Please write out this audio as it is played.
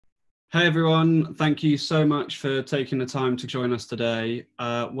Hey everyone, thank you so much for taking the time to join us today.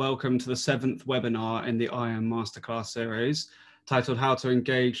 Welcome to the 7th webinar in the IM Masterclass series, titled How to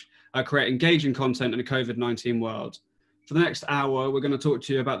Create Engaging Content in a COVID-19 World. For the next hour, we're going to talk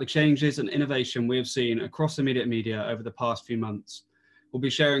to you about the changes and innovation we have seen across immediate media over the past few months. We'll be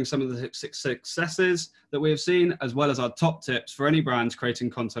sharing some of the successes that we have seen, as well as our top tips for any brands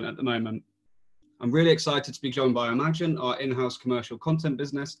creating content at the moment. I'm really excited to be joined by Imagine, our in-house commercial content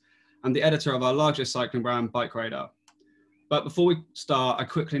business, and the editor of our largest cycling brand, Bike Radar. But before we start, I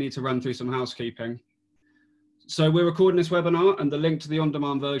quickly need to run through some housekeeping. So we're recording this webinar, and the link to the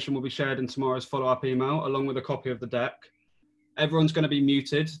on-demand version will be shared in tomorrow's follow-up email, along with a copy of the deck. Everyone's going to be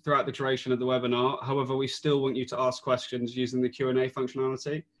muted throughout the duration of the webinar. However, we still want you to ask questions using the Q&A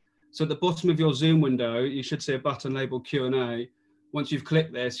functionality. So at the bottom of your Zoom window, you should see a button labeled Q&A. Once you've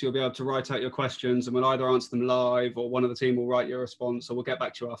clicked this, you'll be able to write out your questions, and we'll either answer them live or one of the team will write your response, or we'll get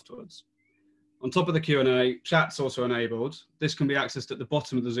back to you afterwards. On top of the Q&A, chat's also enabled. This can be accessed at the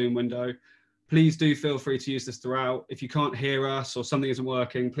bottom of the Zoom window. Please do feel free to use this throughout. If you can't hear us or something isn't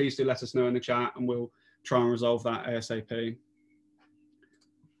working, please do let us know in the chat and we'll try and resolve that ASAP.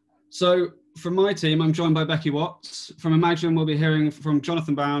 So from my team, I'm joined by Becky Watts. From Imagine, we'll be hearing from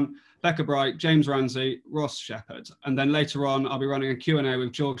Jonathan Bown, Becca Bright, James Ramsey, Ross Shepherd. And then later on, I'll be running a Q&A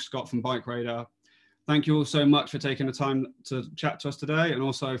with George Scott from Bike Radar. Thank you all so much for taking the time to chat to us today, and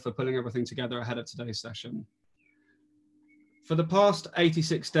also for pulling everything together ahead of today's session. For the past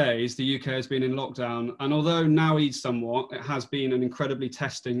 86 days, the UK has been in lockdown, and although now eased somewhat, it has been an incredibly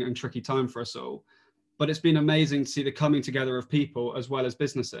testing and tricky time for us all. But it's been amazing to see the coming together of people as well as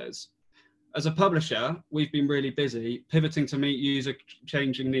businesses. As a publisher, we've been really busy pivoting to meet user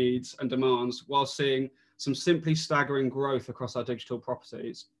changing needs and demands while seeing some simply staggering growth across our digital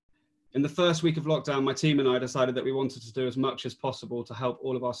properties. In the first week of lockdown, my team and I decided that we wanted to do as much as possible to help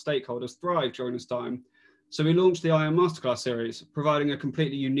all of our stakeholders thrive during this time. So we launched the IM Masterclass series, providing a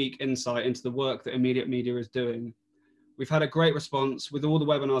completely unique insight into the work that immediate media is doing. We've had a great response with all the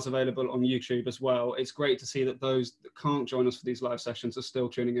webinars available on YouTube as well. It's great to see that those that can't join us for these live sessions are still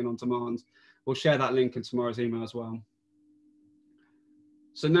tuning in on demand. We'll share that link in tomorrow's email as well.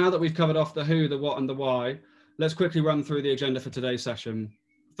 So now that we've covered off the who, the what, and the why, let's quickly run through the agenda for today's session.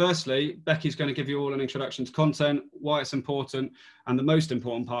 Firstly, Becky's going to give you all an introduction to content, why it's important, and the most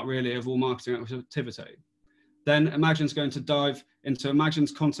important part really of all marketing activity. Then Imagine's going to dive into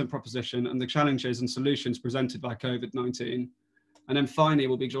Imagine's content proposition and the challenges and solutions presented by COVID-19. And then finally,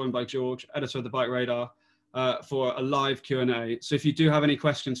 we'll be joined by George, editor of the Bike Radar, for a live Q&A. So if you do have any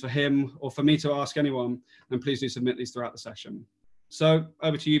questions for him or for me to ask anyone, then please do submit these throughout the session. So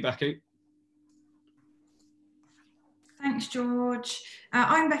over to you, Becky. Thanks, George.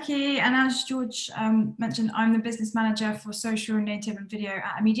 I'm Becky, and as George mentioned, I'm the business manager for social, native, and video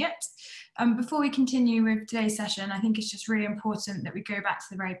at Immediate. Before we continue with today's session, I think it's just really important that we go back to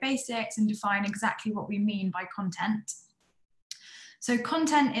the very basics and define exactly what we mean by content. So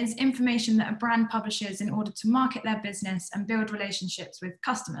content is information that a brand publishes in order to market their business and build relationships with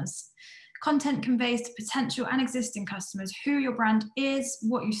customers. Content conveys to potential and existing customers who your brand is,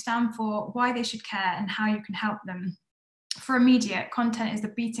 what you stand for, why they should care, and how you can help them. For Immediate, content is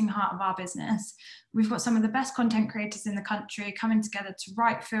the beating heart of our business. We've got some of the best content creators in the country coming together to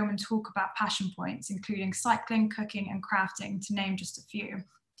write, film, and talk about passion points, including cycling, cooking, and crafting, to name just a few.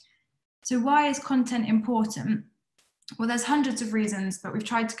 So why is content important? Well, there's hundreds of reasons, but we've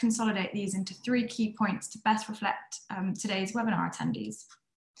tried to consolidate these into 3 key points to best reflect today's webinar attendees.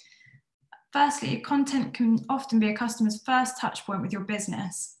 Firstly, content can often be a customer's first touch point with your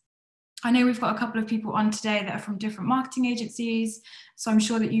business. I know we've got a couple of people on today that are from different marketing agencies, so I'm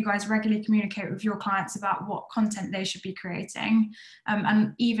sure that you guys regularly communicate with your clients about what content they should be creating.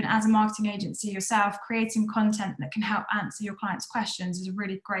 And even as a marketing agency yourself, creating content that can help answer your clients' questions is a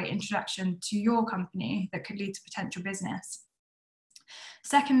really great introduction to your company that could lead to potential business.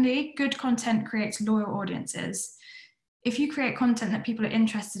 Secondly, good content creates loyal audiences. If you create content that people are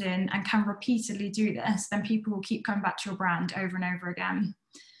interested in and can repeatedly do this, then people will keep coming back to your brand over and over again.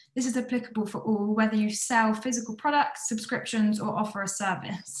 This is applicable for all, whether you sell physical products, subscriptions, or offer a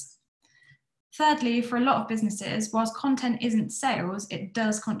service. Thirdly, for a lot of businesses, whilst content isn't sales, it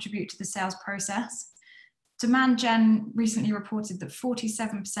does contribute to the sales process. Demand Gen recently reported that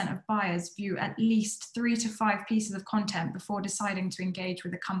 47% of buyers view at least 3 to 5 pieces of content before deciding to engage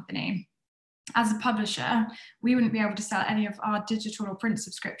with a company. As a publisher, we wouldn't be able to sell any of our digital or print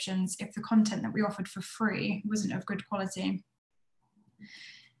subscriptions if the content that we offered for free wasn't of good quality.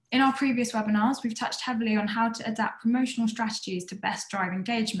 In our previous webinars, we've touched heavily on how to adapt promotional strategies to best drive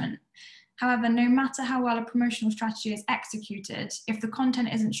engagement. However, no matter how well a promotional strategy is executed, if the content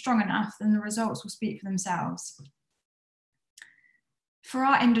isn't strong enough, then the results will speak for themselves. For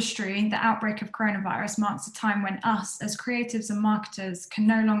our industry, the outbreak of coronavirus marks a time when us, as creatives and marketers, can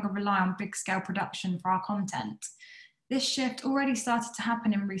no longer rely on big-scale production for our content. This shift already started to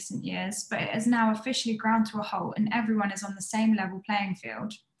happen in recent years, but it is now officially ground to a halt and everyone is on the same level playing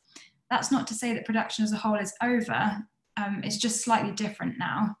field. That's not to say that production as a whole is over, it's just slightly different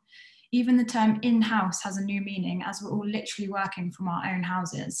now. Even the term in-house has a new meaning, as we're all literally working from our own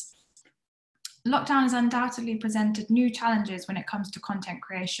houses. Lockdown has undoubtedly presented new challenges when it comes to content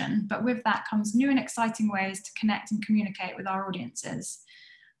creation, but with that comes new and exciting ways to connect and communicate with our audiences.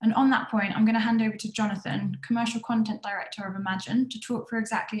 And on that point, I'm going to hand over to Jonathan, Commercial Content Director of Imagine, to talk through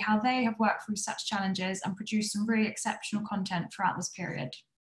exactly how they have worked through such challenges and produced some really exceptional content throughout this period.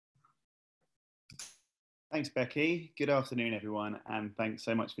 Thanks, Becky. Good afternoon, everyone, and thanks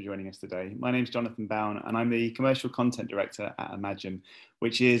so much for joining us today. My name is Jonathan Bown, and I'm the Commercial Content Director at Imagine,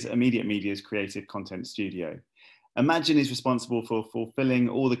 which is Immediate Media's creative content studio. Imagine is responsible for fulfilling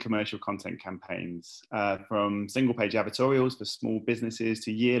all the commercial content campaigns, from single-page advertorials for small businesses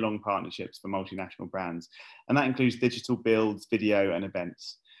to year-long partnerships for multinational brands, and that includes digital builds, video, and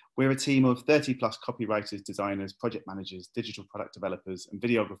events. We're a team of 30 plus copywriters, designers, project managers, digital product developers, and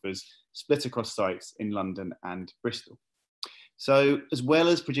videographers split across sites in London and Bristol. So as well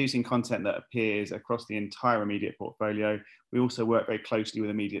as producing content that appears across the entire Immediate portfolio, we also work very closely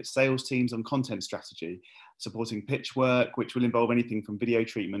with Immediate sales teams on content strategy, supporting pitch work, which will involve anything from video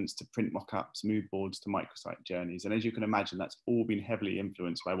treatments to print mock-ups, mood boards to microsite journeys. And as you can imagine, that's all been heavily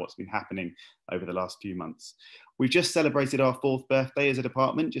influenced by what's been happening over the last few months. We've just celebrated our 4th birthday as a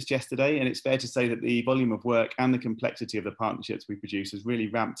department just yesterday, and it's fair to say that the volume of work and the complexity of the partnerships we produce has really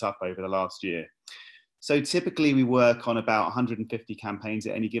ramped up over the last year. So typically we work on about 150 campaigns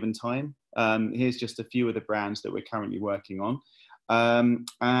at any given time. Here's just a few of the brands that we're currently working on.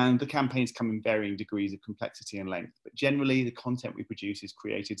 And the campaigns come in varying degrees of complexity and length, but generally the content we produce is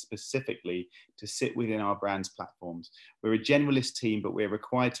created specifically to sit within our brand's platforms. We're a generalist team, but we're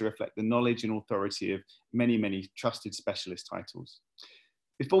required to reflect the knowledge and authority of many, many trusted specialist titles.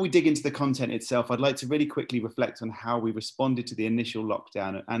 Before we dig into the content itself, I'd like to really quickly reflect on how we responded to the initial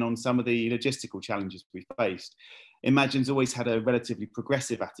lockdown and on some of the logistical challenges we faced. Imagine's always had a relatively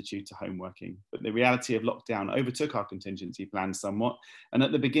progressive attitude to home working, but the reality of lockdown overtook our contingency plans somewhat. And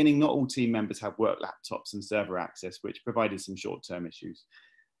at the beginning, not all team members had work laptops and server access, which provided some short-term issues.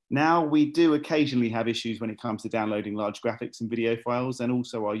 Now we do occasionally have issues when it comes to downloading large graphics and video files, and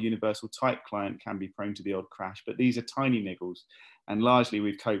also our universal type client can be prone to the odd crash, but these are tiny niggles, and largely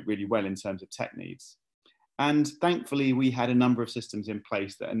we've coped really well in terms of tech needs. And thankfully, we had a number of systems in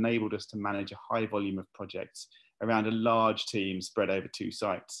place that enabled us to manage a high volume of projects around a large team spread over 2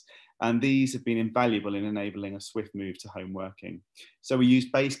 sites. And these have been invaluable in enabling a swift move to home working. So we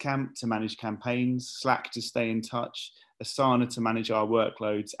use Basecamp to manage campaigns, Slack to stay in touch, Asana to manage our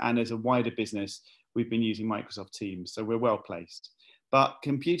workloads, and as a wider business, we've been using Microsoft Teams, so we're well placed. But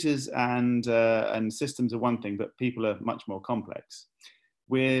computers and systems are one thing, but people are much more complex.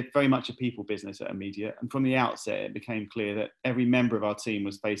 We're very much a people business at Immediate, and from the outset, it became clear that every member of our team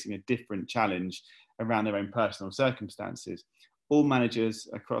was facing a different challenge around their own personal circumstances. All managers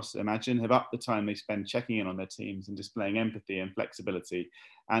across Imagine have upped the time they spend checking in on their teams and displaying empathy and flexibility,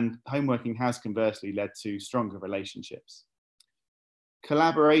 and home working has conversely led to stronger relationships.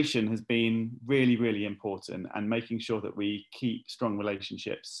 Collaboration has been really, really important, and making sure that we keep strong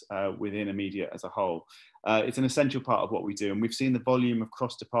relationships within Immediate as a whole. It's an essential part of what we do, and we've seen the volume of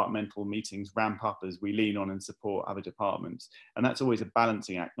cross-departmental meetings ramp up as we lean on and support other departments. And that's always a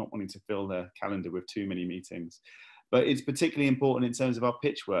balancing act, not wanting to fill the calendar with too many meetings. But it's particularly important in terms of our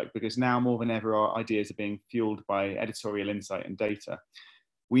pitch work, because now more than ever, our ideas are being fueled by editorial insight and data.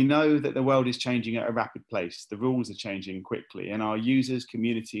 We know that the world is changing at a rapid pace. The rules are changing quickly, and our users,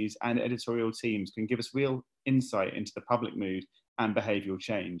 communities, and editorial teams can give us real insight into the public mood and behavioural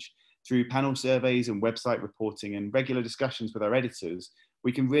change. Through panel surveys and website reporting and regular discussions with our editors,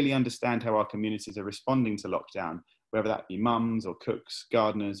 we can really understand how our communities are responding to lockdown, whether that be mums or cooks,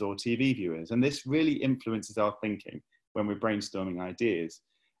 gardeners, or TV viewers. And this really influences our thinking when we're brainstorming ideas,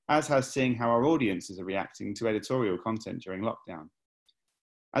 as has seeing how our audiences are reacting to editorial content during lockdown.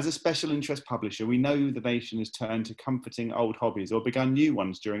 As a special interest publisher, we know the nation has turned to comforting old hobbies or begun new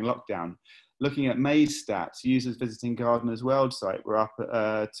ones during lockdown. Looking at May's stats, users visiting Gardener's World site were up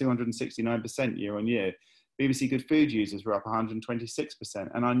 269% year on year. BBC Good Food users were up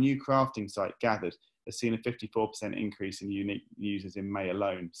 126%, and our new crafting site, Gathered, has seen a 54% increase in unique users in May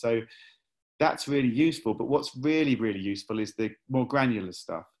alone. So that's really useful, but what's really, really useful is the more granular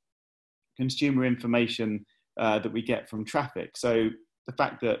stuff. consumer information that we get from traffic. So the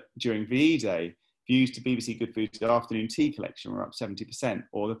fact that during VE Day, views to BBC Good Food's afternoon tea collection were up 70%,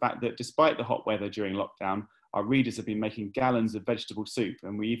 or the fact that despite the hot weather during lockdown, our readers have been making gallons of vegetable soup,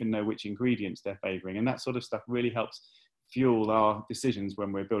 and we even know which ingredients they're favouring. And that sort of stuff really helps fuel our decisions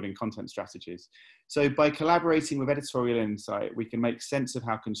when we're building content strategies. So by collaborating with editorial insight, we can make sense of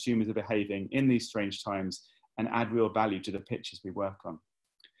how consumers are behaving in these strange times and add real value to the pitches we work on.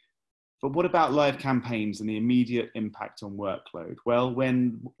 But what about live campaigns and the immediate impact on workload? Well,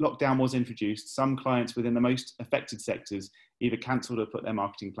 when lockdown was introduced, some clients within the most affected sectors either cancelled or put their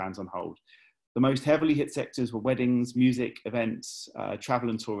marketing plans on hold. The most heavily hit sectors were weddings, music, events, travel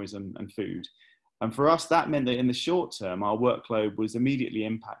and tourism, and food. And for us, that meant that in the short term, our workload was immediately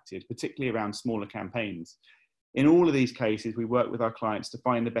impacted, particularly around smaller campaigns. In all of these cases, we work with our clients to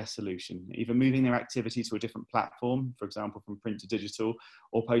find the best solution, either moving their activity to a different platform, for example, from print to digital,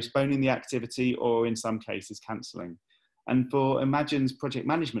 or postponing the activity, or in some cases, cancelling. And for Imagine's project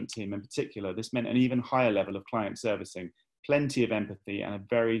management team in particular, this meant an even higher level of client servicing, plenty of empathy, and a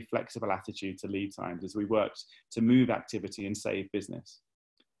very flexible attitude to lead times as we worked to move activity and save business.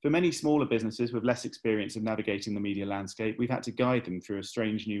 For many smaller businesses with less experience of navigating the media landscape, we've had to guide them through a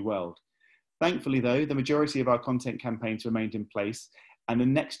strange new world. Thankfully, though, the majority of our content campaigns remained in place, and the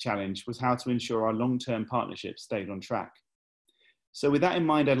next challenge was how to ensure our long-term partnerships stayed on track. So with that in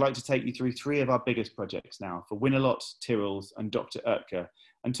mind, I'd like to take you through 3 of our biggest projects now, for Winalot, Tyrrell's, and Dr. Oetker,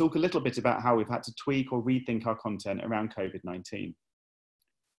 and talk a little bit about how we've had to tweak or rethink our content around COVID-19.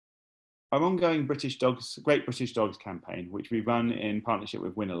 Our ongoing Great British Dogs campaign, which we run in partnership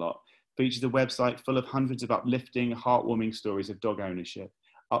with Winalot, features a website full of hundreds of uplifting, heartwarming stories of dog ownership,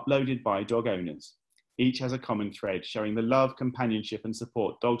 uploaded by dog owners. Each has a common thread showing the love, companionship and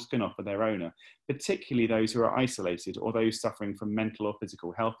support dogs can offer their owner, particularly those who are isolated or those suffering from mental or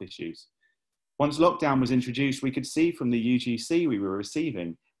physical health issues. Once lockdown was introduced, we could see from the UGC we were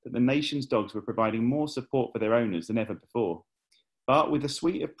receiving that the nation's dogs were providing more support for their owners than ever before. But with a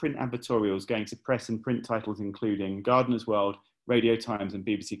suite of print advertorials going to press and print titles including Gardener's World, Radio Times and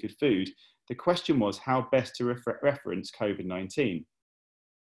BBC Good Food, the question was how best to reference COVID-19.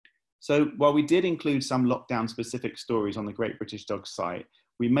 So while we did include some lockdown-specific stories on the Great British Dog site,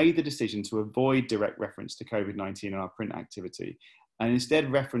 we made the decision to avoid direct reference to COVID-19 in our print activity and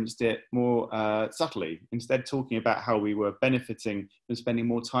instead referenced it more subtly, instead talking about how we were benefiting from spending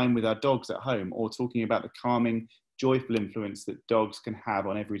more time with our dogs at home or talking about the calming, joyful influence that dogs can have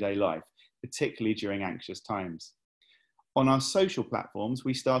on everyday life, particularly during anxious times. On our social platforms,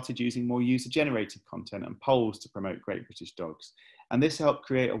 we started using more user-generated content and polls to promote Great British Dogs, and this helped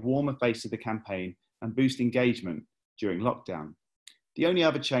create a warmer face to the campaign and boost engagement during lockdown. The only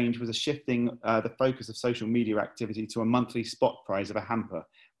other change was a shifting the focus of social media activity to a monthly spot prize of a hamper,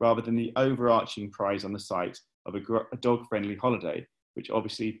 rather than the overarching prize on the site of a dog-friendly holiday, which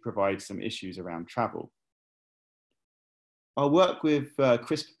obviously provides some issues around travel. Our work with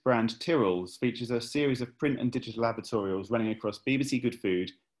crisp brand Tyrrell's features a series of print and digital advertorials running across BBC Good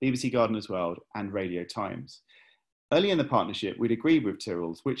Food, BBC Gardener's World and Radio Times. Early in the partnership, we'd agreed with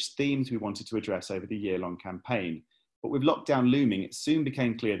Tyrrell's which themes we wanted to address over the year-long campaign. But with lockdown looming, it soon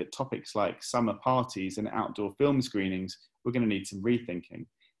became clear that topics like summer parties and outdoor film screenings were going to need some rethinking,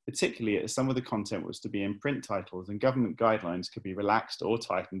 particularly as some of the content was to be in print titles and government guidelines could be relaxed or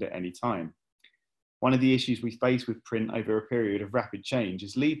tightened at any time. One of the issues we face with print over a period of rapid change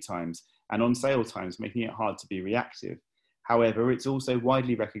is lead times and on-sale times, making it hard to be reactive. However, it's also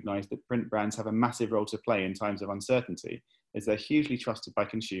widely recognised that print brands have a massive role to play in times of uncertainty, as they're hugely trusted by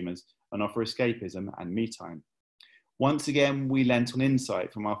consumers and offer escapism and me time. Once again, we lent on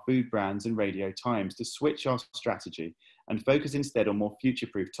insight from our food brands and Radio Times to switch our strategy and focus instead on more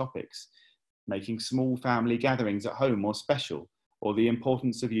future-proof topics, making small family gatherings at home more special, or the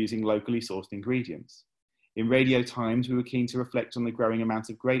importance of using locally sourced ingredients. In Radio Times, we were keen to reflect on the growing amount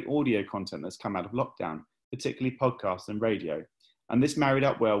of great audio content that's come out of lockdown, particularly podcasts and radio. And this married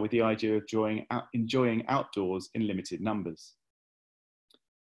up well with the idea of enjoying outdoors in limited numbers.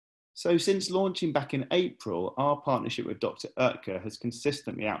 So since launching back in April, our partnership with Dr. Oetker has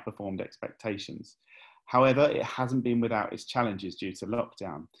consistently outperformed expectations. However, it hasn't been without its challenges due to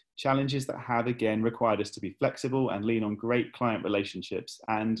lockdown, challenges that have again required us to be flexible and lean on great client relationships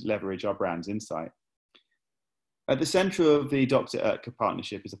and leverage our brand's insight. At the centre of the Dr. Oetker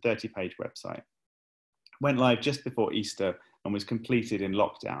partnership is a 30-page website. Went live just before Easter and was completed in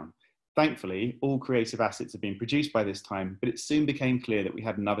lockdown. Thankfully, all creative assets have been produced by this time, but it soon became clear that we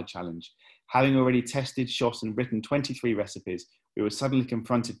had another challenge. Having already tested, shot and written 23 recipes, we were suddenly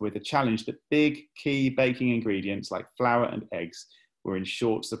confronted with the challenge that big, key baking ingredients like flour and eggs were in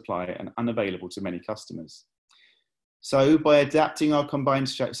short supply and unavailable to many customers. So by adapting our combined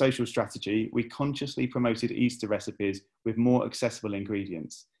social strategy, we consciously promoted Easter recipes with more accessible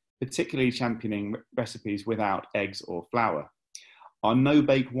ingredients, particularly championing recipes without eggs or flour. Our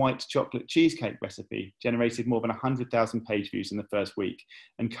no-bake white chocolate cheesecake recipe generated more than 100,000 page views in the first week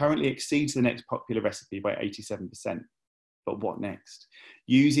and currently exceeds the next popular recipe by 87%. But what next?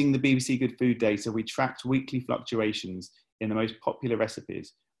 Using the BBC Good Food data, we tracked weekly fluctuations in the most popular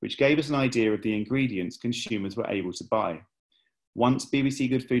recipes, which gave us an idea of the ingredients consumers were able to buy. Once BBC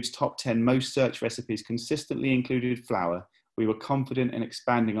Good Food's top 10 most searched recipes consistently included flour, we were confident in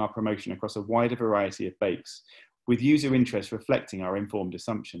expanding our promotion across a wider variety of bakes, with user interest reflecting our informed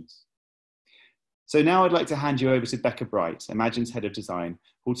assumptions. So now I'd like to hand you over to Becca Bright, Imagine's Head of Design,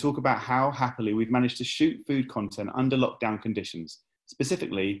 who will talk about how happily we've managed to shoot food content under lockdown conditions,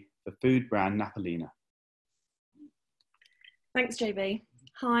 specifically for food brand Napolina. Thanks, JB.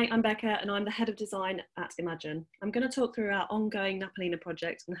 Hi, I'm Becca and I'm the Head of Design at Imagine. I'm going to talk through our ongoing Napolina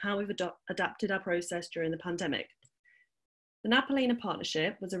project and how we've adapted our process during the pandemic. The Napolina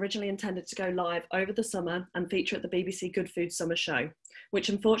partnership was originally intended to go live over the summer and feature at the BBC Good Food Summer Show, which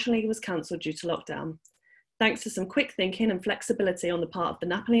unfortunately was cancelled due to lockdown. Thanks to some quick thinking and flexibility on the part of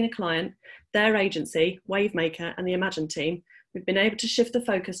the Napolina client, their agency, Wavemaker and the Imagine team, we've been able to shift the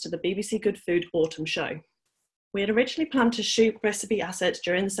focus to the BBC Good Food Autumn Show. We had originally planned to shoot recipe assets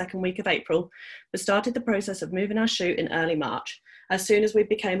during the second week of April, but started the process of moving our shoot in early March, as soon as we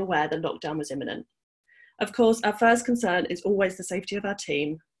became aware that lockdown was imminent. Of course, our first concern is always the safety of our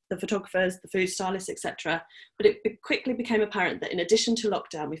team, the photographers, the food stylists, etc. But it quickly became apparent that in addition to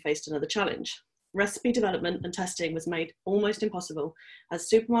lockdown, we faced another challenge. Recipe development and testing was made almost impossible, as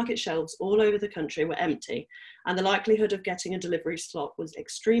supermarket shelves all over the country were empty and the likelihood of getting a delivery slot was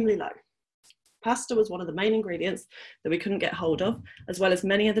extremely low. Pasta was one of the main ingredients that we couldn't get hold of, as well as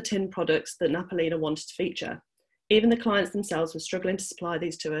many other tinned products that Napolina wanted to feature. Even the clients themselves were struggling to supply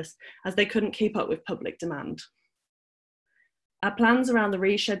these to us as they couldn't keep up with public demand. Our plans around the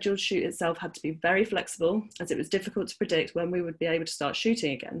rescheduled shoot itself had to be very flexible, as it was difficult to predict when we would be able to start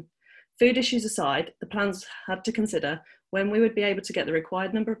shooting again. Food issues aside, the plans had to consider when we would be able to get the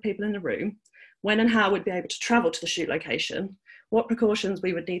required number of people in the room, when and how we'd be able to travel to the shoot location, what precautions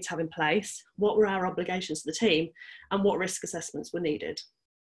we would need to have in place, what were our obligations to the team, and what risk assessments were needed.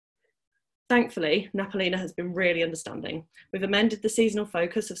 Thankfully, Napolina has been really understanding. We've amended the seasonal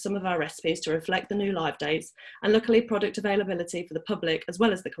focus of some of our recipes to reflect the new live dates, and luckily product availability for the public as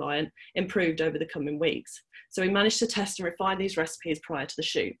well as the client improved over the coming weeks. So we managed to test and refine these recipes prior to the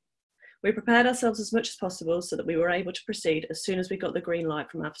shoot. We prepared ourselves as much as possible so that we were able to proceed as soon as we got the green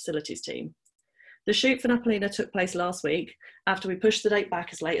light from our facilities team. The shoot for Napolina took place last week after we pushed the date back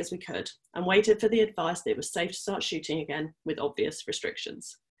as late as we could and waited for the advice that it was safe to start shooting again with obvious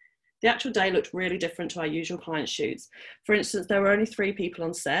restrictions. The actual day looked really different to our usual client shoots. For instance, there were only 3 people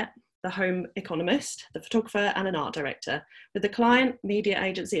on set, the home economist, the photographer and an art director, with the client, media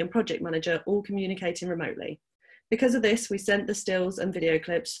agency and project manager all communicating remotely. Because of this, we sent the stills and video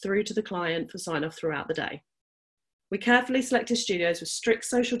clips through to the client for sign-off throughout the day. We carefully selected studios with strict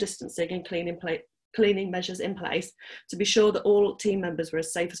social distancing and cleaning measures in place to be sure that all team members were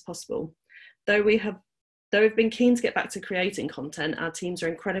as safe as possible. Though we've been keen to get back to creating content, our teams are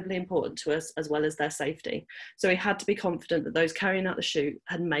incredibly important to us as well as their safety. So we had to be confident that those carrying out the shoot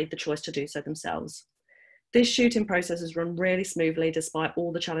had made the choice to do so themselves. This shooting process has run really smoothly despite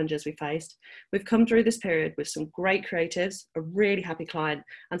all the challenges we faced. We've come through this period with some great creatives, a really happy client,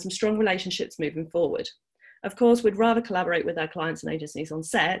 and some strong relationships moving forward. Of course, we'd rather collaborate with our clients and agencies on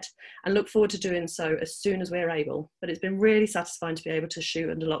set and look forward to doing so as soon as we're able, but it's been really satisfying to be able to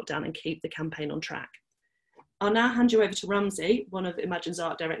shoot under lockdown and keep the campaign on track. I'll now hand you over to Ramsey, one of Imagine's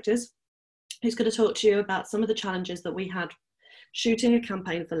art directors, who's going to talk to you about some of the challenges that we had shooting a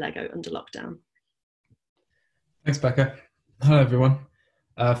campaign for Lego under lockdown. Thanks, Becca. Hello, everyone.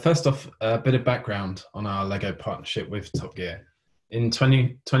 First off, a bit of background on our Lego partnership with Top Gear. In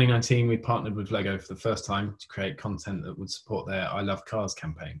 2019, we partnered with Lego for the first time to create content that would support their I Love Cars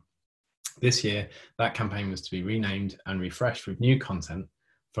campaign. This year, that campaign was to be renamed and refreshed with new content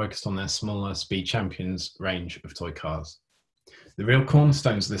focused on their smaller Speed Champions range of toy cars. The real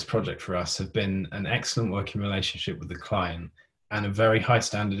cornerstones of this project for us have been an excellent working relationship with the client and a very high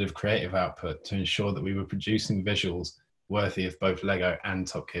standard of creative output to ensure that we were producing visuals worthy of both Lego and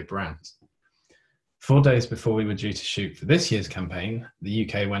Top Gear brands. 4 days before we were due to shoot for this year's campaign, the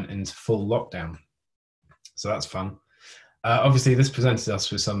UK went into full lockdown. So that's fun. Obviously, this presented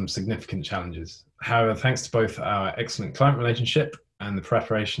us with some significant challenges. However, thanks to both our excellent client relationship and the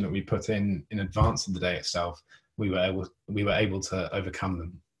preparation that we put in advance of the day itself, we were able to overcome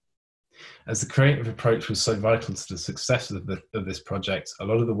them. As the creative approach was so vital to the success of this project, a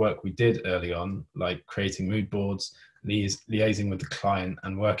lot of the work we did early on, like creating mood boards, liaising with the client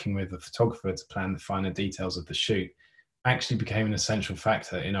and working with the photographer to plan the finer details of the shoot, actually became an essential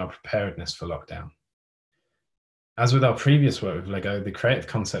factor in our preparedness for lockdown. As with our previous work with LEGO, the creative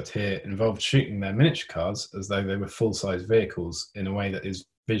concept here involved shooting their miniature cars as though they were full-size vehicles in a way that is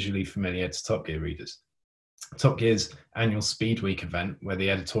visually familiar to Top Gear readers. Top Gear's annual Speed Week event, where the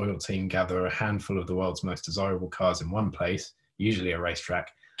editorial team gather a handful of the world's most desirable cars in one place, usually a racetrack,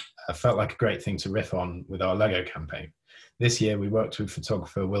 felt like a great thing to riff on with our LEGO campaign. This year we worked with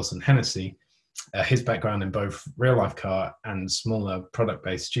photographer Wilson Hennessy. His background in both real-life car and smaller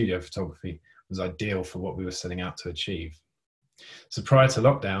product-based studio photography was ideal for what we were setting out to achieve. So prior to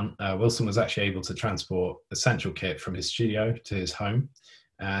lockdown, Wilson was actually able to transport essential kit from his studio to his home.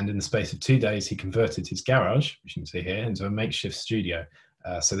 And in the space of 2 days, he converted his garage, which you can see here, into a makeshift studio.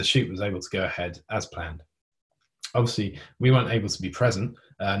 So the shoot was able to go ahead as planned. Obviously, we weren't able to be present.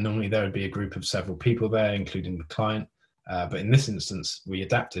 Normally there would be a group of several people there, including the client. But in this instance, we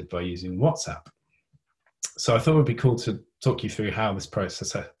adapted by using WhatsApp. So I thought it would be cool to talk you through how this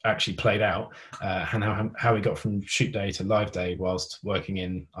process actually played out and how we got from shoot day to live day whilst working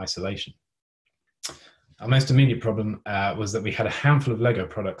in isolation. Our most immediate problem was that we had a handful of LEGO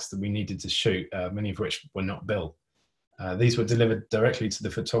products that we needed to shoot, many of which were not built. These were delivered directly to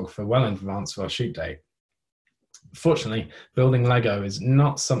the photographer well in advance of our shoot day. Fortunately, building LEGO is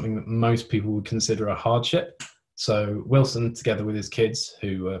not something that most people would consider a hardship. So Wilson, together with his kids,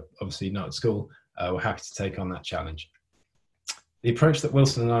 who were obviously not at school, were happy to take on that challenge. The approach that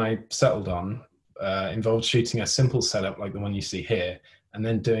Wilson and I settled on involved shooting a simple setup like the one you see here, and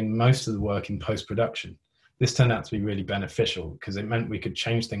then doing most of the work in post-production. This turned out to be really beneficial because it meant we could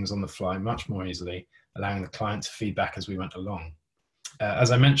change things on the fly much more easily, allowing the client to feedback as we went along.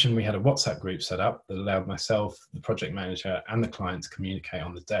 As I mentioned, we had a WhatsApp group set up that allowed myself, the project manager, and the client to communicate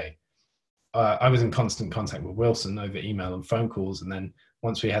on the day. I was in constant contact with Wilson over email and phone calls, and then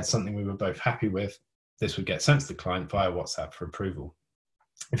once we had something we were both happy with, this would get sent to the client via WhatsApp for approval.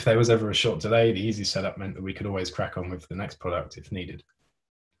 If there was ever a short delay, the easy setup meant that we could always crack on with the next product if needed.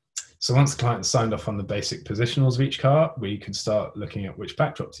 So once the client signed off on the basic positionals of each car, we could start looking at which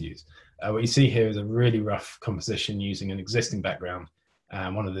backdrop to use. What you see here is a really rough composition using an existing background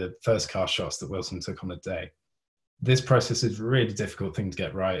and one of the first car shots that Wilson took on the day. This process is a really difficult thing to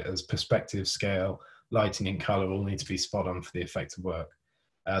get right, as perspective, scale, lighting and color all need to be spot on for the effective work.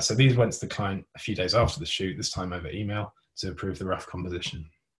 So these went to the client a few days after the shoot, this time over email, to approve the rough composition.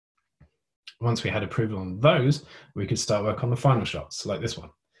 Once we had approval on those, we could start work on the final shots, like this one.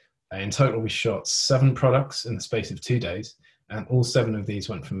 In total, we shot 7 products in the space of 2 days, and all 7 of these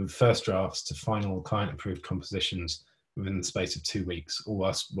went from first drafts to final client-approved compositions within the space of 2 weeks, all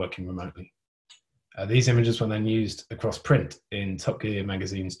whilst working remotely. These images were then used across print in Top Gear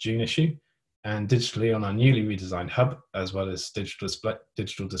magazine's June issue, and digitally on our newly redesigned hub, as well as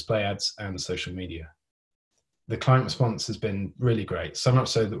digital display ads and social media. The client response has been really great, so much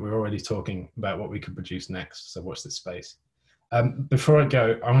so that we're already talking about what we could produce next, so watch this space. Before I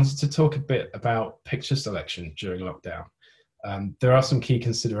go, I wanted to talk a bit about picture selection during lockdown. There are some key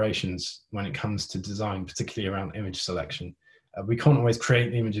considerations when it comes to design, particularly around image selection. We can't always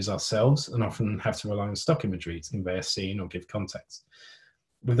create the images ourselves and often have to rely on stock imagery to convey a scene or give context.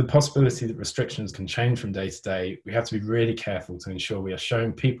 With the possibility that restrictions can change from day to day, we have to be really careful to ensure we are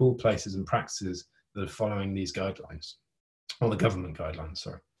showing people, places and practices that are following these guidelines, or the government guidelines,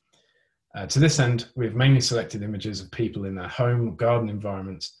 sorry. To this end, we've mainly selected images of people in their home or garden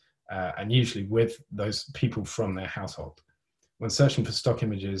environments, and usually with those people from their household. When searching for stock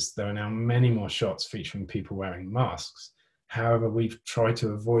images, there are now many more shots featuring people wearing masks. However, we've tried to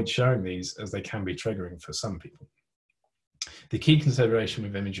avoid showing these as they can be triggering for some people. The key consideration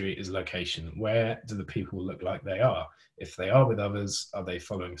with imagery is location. Where do the people look like they are? If they are with others, are they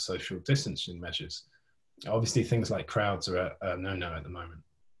following social distancing measures? Obviously, things like crowds are a no-no at the moment.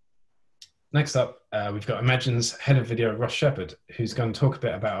 Next up, we've got Imagine's head of video, Ross Shepherd, who's going to talk a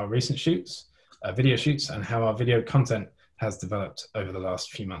bit about our recent shoots, video shoots, and how our video content has developed over the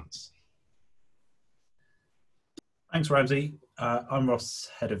last few months. Thanks, Ramsey. I'm Ross,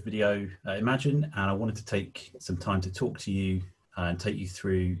 head of video at Imagine, and I wanted to take some time to talk to you and take you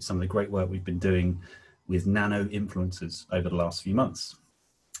through some of the great work we've been doing with nano influencers over the last few months.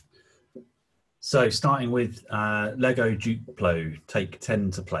 So starting with Lego Duplo, take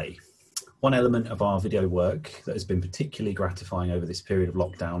 10 to play. One element of our video work that has been particularly gratifying over this period of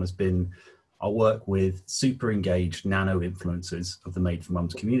lockdown has been our work with super engaged nano influencers of the Made for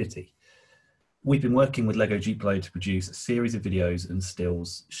Mums community. we've been working with Lego Duplo to produce a series of videos and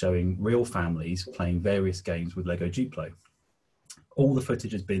stills showing real families playing various games with Lego Duplo. All the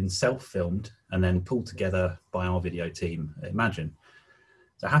footage has been self-filmed and then pulled together by our video team at Imagine.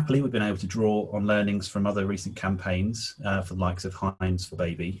 So happily, we've been able to draw on learnings from other recent campaigns for the likes of Heinz for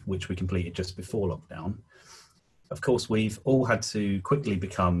Baby, which we completed just before lockdown. Of course, we've all had to quickly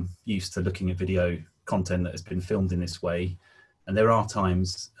become used to looking at video content that has been filmed in this way, and there are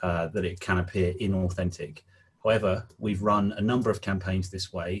times that it can appear inauthentic. However, we've run a number of campaigns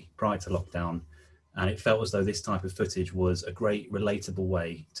this way prior to lockdown, and it felt as though this type of footage was a great relatable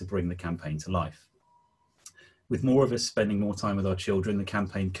way to bring the campaign to life. With more of us spending more time with our children, the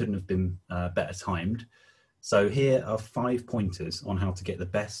campaign couldn't have been better timed. So here are 5 pointers on how to get the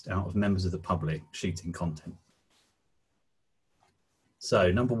best out of members of the public shooting content. So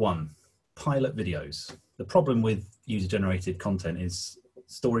number 1, pilot videos. The problem with user-generated content is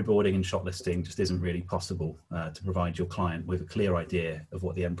storyboarding and shot listing just isn't really possible to provide your client with a clear idea of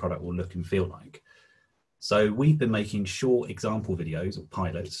what the end product will look and feel like. So we've been making short example videos or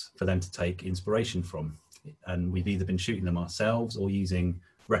pilots for them to take inspiration from. And we've either been shooting them ourselves or using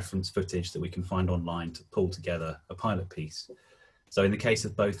reference footage that we can find online to pull together a pilot piece. So in the case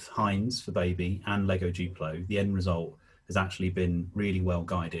of both Heinz for Baby and Lego Duplo, the end result has actually been really well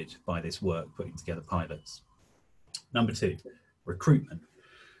guided by this work putting together pilots. Number 2, recruitment.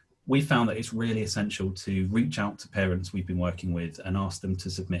 We found that it's really essential to reach out to parents we've been working with and ask them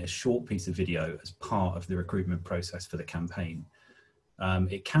to submit a short piece of video as part of the recruitment process for the campaign.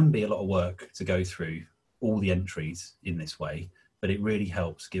 It can be a lot of work to go through all the entries in this way, but it really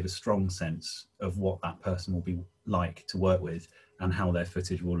helps give a strong sense of what that person will be like to work with and how their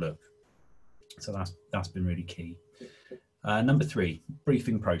footage will look. So that's been really key. Number 3,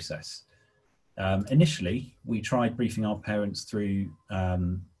 briefing process. Initially, we tried briefing our parents through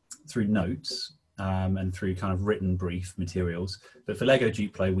notes and through kind of written brief materials, but for Lego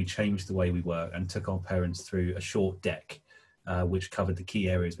Duplo, we changed the way we work and took our parents through a short deck, which covered the key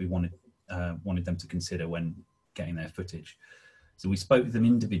areas we wanted them to consider when getting their footage. So we spoke with them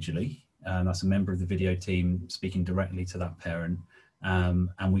individually, that's a member of the video team speaking directly to that parent,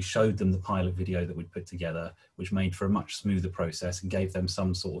 and we showed them the pilot video that we'd put together, which made for a much smoother process and gave them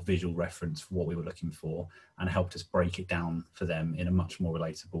some sort of visual reference for what we were looking for and helped us break it down for them in a much more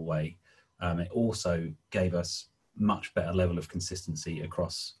relatable way. It also gave us much better level of consistency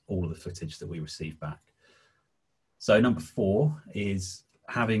across all of the footage that we received back. So number 4 is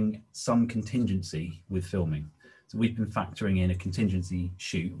having some contingency with filming. So we've been factoring in a contingency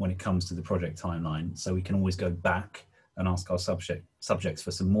shoot when it comes to the project timeline, so we can always go back and ask our subjects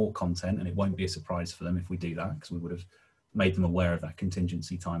for some more content, and it won't be a surprise for them if we do that, because we would have made them aware of that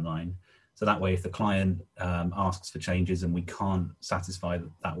contingency timeline. So that way, if the client asks for changes and we can't satisfy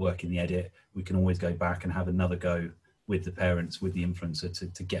that work in the edit, we can always go back and have another go with the parents, with the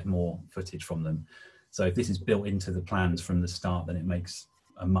influencer to get more footage from them. So if this is built into the plans from the start, then it makes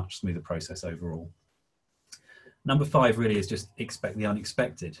a much smoother process overall. Number 5 really is just expect the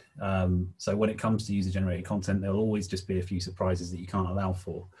unexpected. So when it comes to user-generated content, there'll always just be a few surprises that you can't allow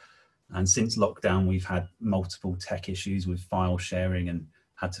for. And since lockdown, we've had multiple tech issues with file sharing and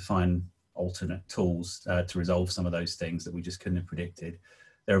had to find alternate tools to resolve some of those things that we just couldn't have predicted.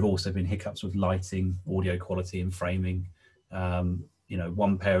 There have also been hiccups with lighting, audio quality and framing. You know,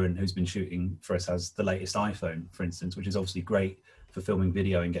 one parent who's been shooting for us has the latest iPhone, for instance, which is obviously great for filming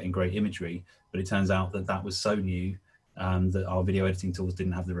video and getting great imagery, but it turns out that that was so new that our video editing tools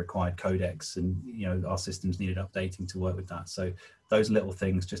didn't have the required codecs, and you know, our systems needed updating to work with that. So those little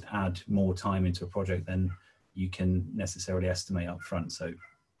things just add more time into a project than you can necessarily estimate up front. So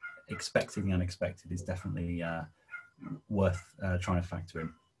expecting the unexpected is definitely worth trying to factor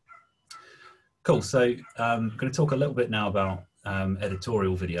in. Cool, so I'm going to talk a little bit now about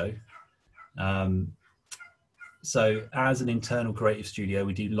editorial video. So as an internal creative studio,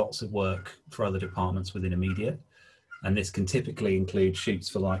 we do lots of work for other departments within Immediate, and this can typically include shoots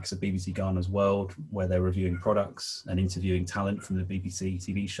for likes of BBC Ghana's World, where they're reviewing products and interviewing talent from the BBC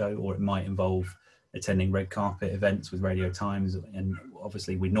TV show, or it might involve attending red carpet events with Radio Times. And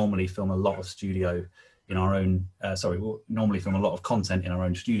obviously we normally film a lot of studio in our own, we'll normally film a lot of content in our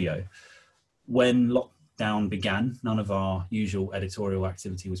own studio. When lockdown began, none of our usual editorial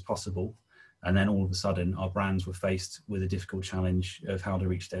activity was possible. And then all of a sudden, our brands were faced with a difficult challenge of how to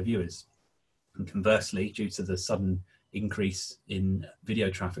reach their viewers. And conversely, due to the sudden increase in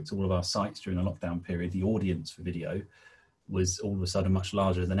video traffic to all of our sites during the lockdown period, the audience for video was all of a sudden much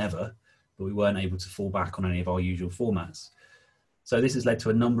larger than ever, but we weren't able to fall back on any of our usual formats. So this has led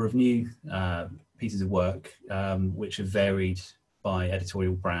to a number of new pieces of work, which have varied by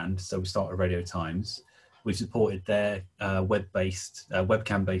editorial brand. So we started Radio Times. We've supported their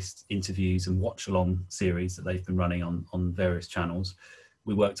webcam-based interviews and watch-along series that they've been running on various channels.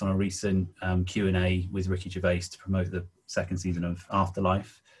 We worked on a recent Q&A with Ricky Gervais to promote the second season of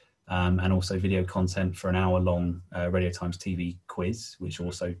Afterlife, and also video content for an hour-long Radio Times TV quiz, which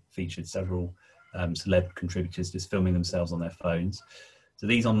also featured several celeb contributors just filming themselves on their phones. So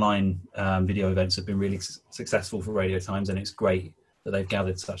these online video events have been really successful for Radio Times, and it's great that they've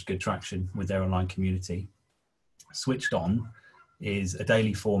gathered such good traction with their online community. Switched On is a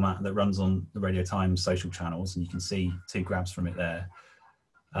daily format that runs on the Radio Times social channels, and you can see 2 grabs from it there.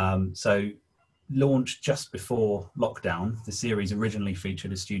 So launched just before lockdown, the series originally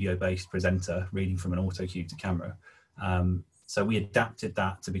featured a studio-based presenter reading from an autocue to camera. So we adapted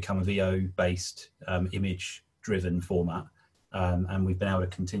that to become a VO-based, image-driven format, and we've been able to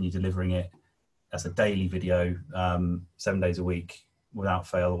continue delivering it as a daily video, 7 days a week, without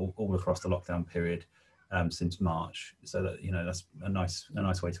fail, all across the lockdown period since March. So that, you know, that's a nice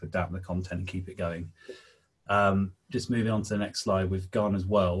way to adapt the content and keep it going. Just moving on to the next slide, with Garner's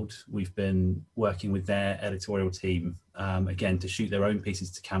World, we've been working with their editorial team, again, to shoot their own pieces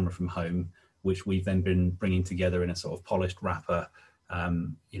to camera from home, which we've then been bringing together in a sort of polished wrapper,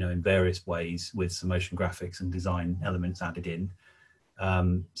 you know, in various ways with some motion graphics and design elements added in.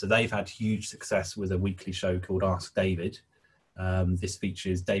 So they've had huge success with a weekly show called Ask David. This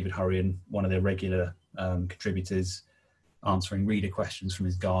features David Hurrian, one of their regular contributors, answering reader questions from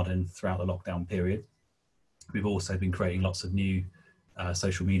his garden throughout the lockdown period. We've also been creating lots of new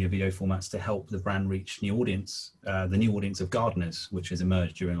social media video formats to help the brand reach new audience, the new audience of gardeners, which has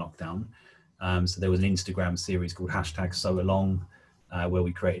emerged during lockdown. So there was an Instagram series called #SowAlong, where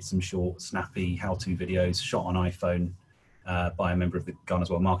we created some short, snappy how-to videos shot on iPhone by a member of the Garner's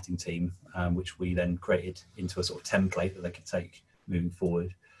World marketing team, which we then created into a sort of template that they could take moving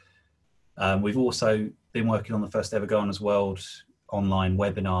forward. We've also been working on the first ever Garner's World online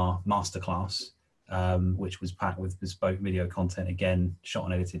webinar masterclass, which was packed with bespoke video content, again, shot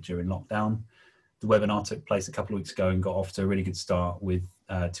and edited during lockdown. The webinar took place a couple of weeks ago and got off to a really good start with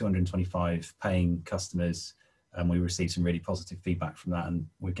 225 paying customers, and we received some really positive feedback from that, and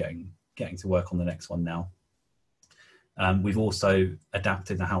we're getting to work on the next one now. We've also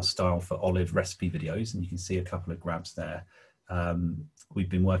adapted the house style for Olive recipe videos, and you can see a couple of grabs there. We've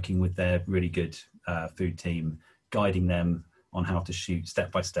been working with their really good food team, guiding them on how to shoot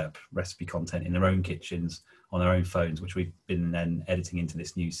step-by-step recipe content in their own kitchens on their own phones, which we've been then editing into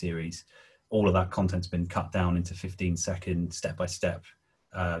this new series. All of that content's been cut down into 15-second step-by-step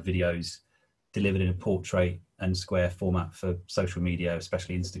videos, delivered in a portrait and square format for social media,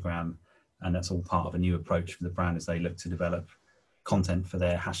 especially Instagram. And that's all part of a new approach for the brand as they look to develop content for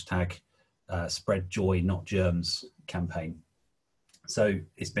their #Spread Joy, Not Germs campaign. So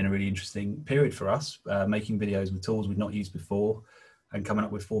it's been a really interesting period for us, making videos with tools we've not used before and coming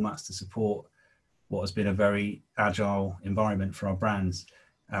up with formats to support what has been a very agile environment for our brands.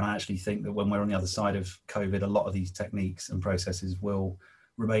 And I actually think that when we're on the other side of COVID, a lot of these techniques and processes will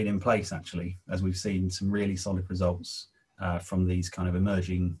remain in place, actually, as we've seen some really solid results from these kind of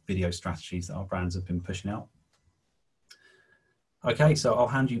emerging video strategies that our brands have been pushing out. Okay, so I'll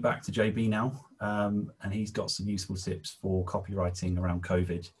hand you back to JB now, and he's got some useful tips for copywriting around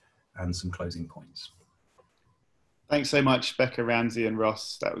COVID and some closing points. Thanks so much, Becca, Ramsey and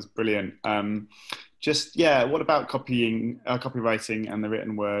Ross. That was brilliant. What about copywriting and the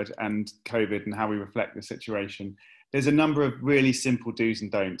written word and COVID and how we reflect the situation? There's a number of really simple do's and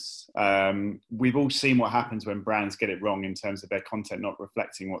don'ts. We've all seen what happens when brands get it wrong in terms of their content not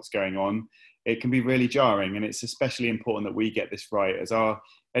reflecting what's going on. It can be really jarring, and it's especially important that we get this right, as our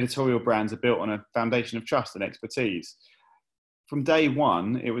editorial brands are built on a foundation of trust and expertise. From day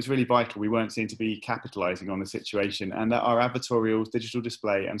one, it was really vital we weren't seen to be capitalising on the situation, and that our advertorials, digital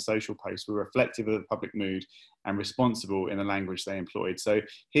display and social posts were reflective of the public mood and responsible in the language they employed. So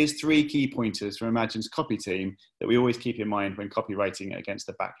here's 3 key pointers from Imagine's copy team that we always keep in mind when copywriting against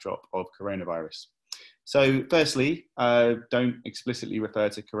the backdrop of coronavirus. So firstly, don't explicitly refer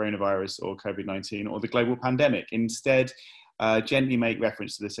to coronavirus or COVID-19 or the global pandemic. Instead, gently make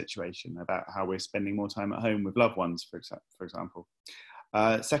reference to the situation about how we're spending more time at home with loved ones, for example.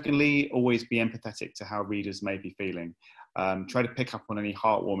 Secondly, always be empathetic to how readers may be feeling. Try to pick up on any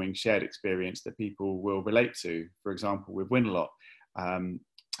heartwarming shared experience that people will relate to. For example, with Win a Lot,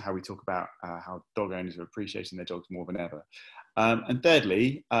 how we talk about how dog owners are appreciating their dogs more than ever. And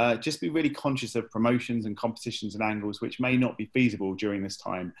thirdly, just be really conscious of promotions and competitions and angles which may not be feasible during this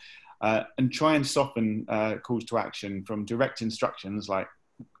time. And try and soften calls to action from direct instructions like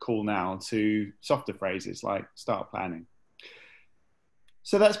call now to softer phrases like start planning.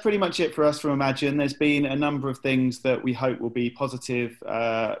 So that's pretty much it for us from Imagine. There's been a number of things that we hope will be positive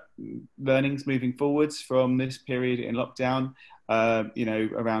learnings moving forwards from this period in lockdown,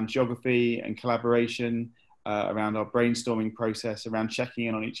 around geography and collaboration, around our brainstorming process, around checking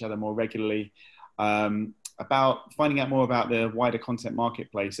in on each other more regularly, about finding out more about the wider content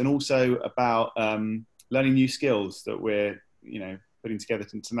marketplace, and also about learning new skills that we're putting together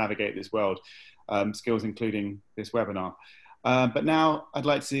to navigate this world, skills including this webinar. But now I'd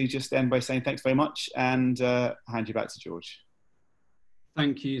like to just end by saying thanks very much and hand you back to George.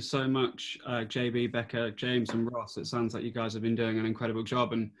 Thank you so much, JB, Becca, James and Ross. It sounds like you guys have been doing an incredible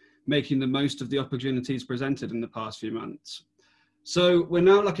job and making the most of the opportunities presented in the past few months. So we're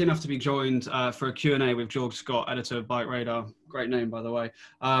now lucky enough to be joined for a Q&A with George Scott, editor of Bike Radar. Great name, by the way.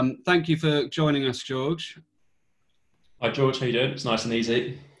 Thank you for joining us, George. Hi, George. How you doing? It's nice and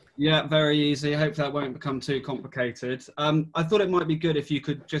easy. Yeah, very easy. Hope that won't become too complicated. I thought it might be good if you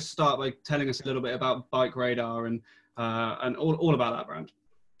could just start by telling us a little bit about Bike Radar and all about that brand.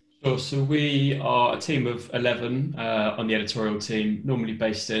 Sure. So we are a team of 11 on the editorial team, normally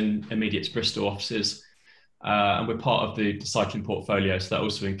based in Immediate's Bristol offices. And we're part of the cycling portfolio. So that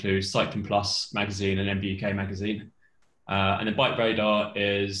also includes Cycling Plus magazine and MBUK magazine. And then Bike Radar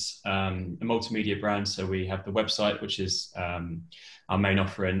is a multimedia brand. So we have the website, which is our main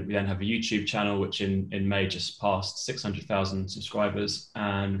offering. We then have a YouTube channel, which in May just passed 600,000 subscribers.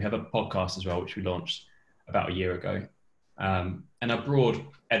 And we have a podcast as well, which we launched about a year ago. And our broad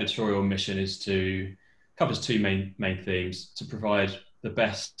editorial mission covers two main themes: to provide the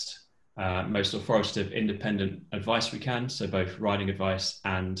best, most authoritative independent advice we can, so both riding advice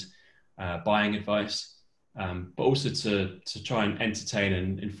and buying advice, but also to try and entertain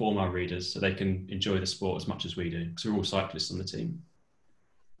and inform our readers so they can enjoy the sport as much as we do, because we're all cyclists on the team.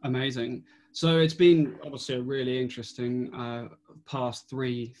 Amazing. So it's been obviously a really interesting past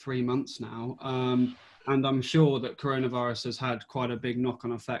three months now, and I'm sure that coronavirus has had quite a big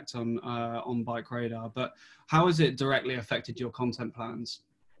knock-on effect on Bike Radar. But how has it directly affected your content plans?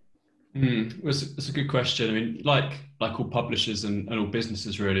 It's a good question. I mean, like all publishers and all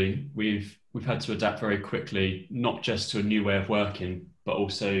businesses, really, we've had to adapt very quickly, not just to a new way of working, but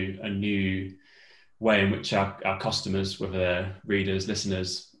also a new way in which our customers, whether they're readers,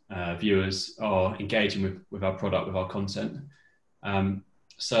 listeners, viewers, are engaging with our product, with our content.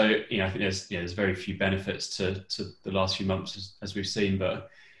 So I think there's very few benefits to the last few months as we've seen, but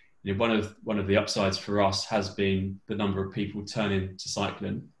one of the upsides for us has been the number of people turning to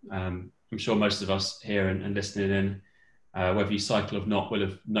cycling. I'm sure most of us here and listening in, whether you cycle or not, will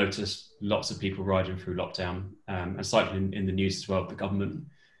have noticed lots of people riding through lockdown, and cycling in the news as well, the government.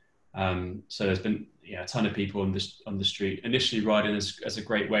 So there's been a ton of people on the street, initially riding as a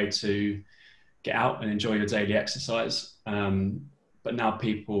great way to get out and enjoy your daily exercise. But now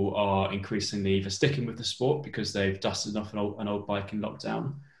people are increasingly either sticking with the sport because they've dusted off an old bike in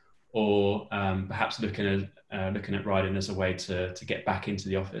lockdown, or perhaps looking at riding as a way to get back into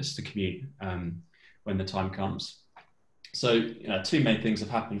the office, to commute when the time comes. So two main things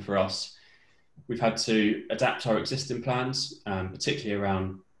have happened for us. We've had to adapt our existing plans, particularly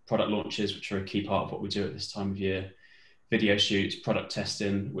around product launches, which are a key part of what we do at this time of year, video shoots, product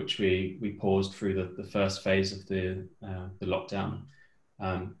testing, which we paused through the first phase of the lockdown,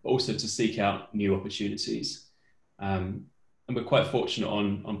 but also to seek out new opportunities. And we're quite fortunate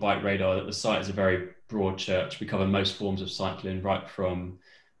on Bike Radar that the site is a very broad church. We cover most forms of cycling, right from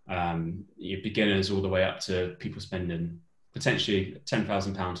beginners all the way up to people spending potentially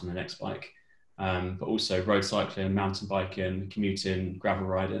 £10,000 on the next bike, but also road cycling, mountain biking, commuting, gravel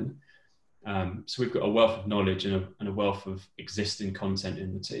riding. So we've got a wealth of knowledge and a wealth of existing content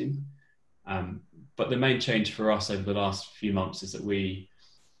in the team. But the main change for us over the last few months is that we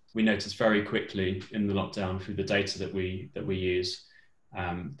noticed very quickly in the lockdown, through the data that we use,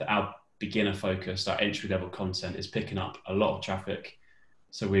 that our beginner focused, our entry level content is picking up a lot of traffic.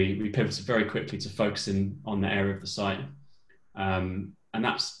 So we pivoted very quickly to focusing on the area of the site. And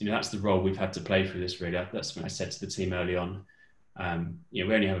that's the role we've had to play through this, really. That's what I said to the team early on. We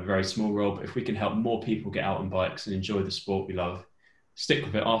only have a very small role, but if we can help more people get out on bikes and enjoy the sport we love, stick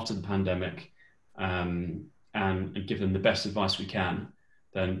with it after the pandemic, and give them the best advice we can,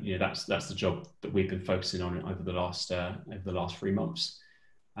 then that's the job that we've been focusing on over the last 3 months.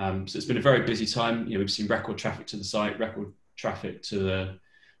 So it's been a very busy time. We've seen record traffic to the site, record traffic to the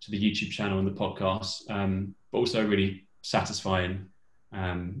YouTube channel and the podcast, but also a really satisfying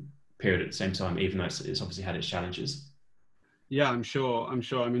period at the same time, even though it's obviously had its challenges. Yeah, I'm sure.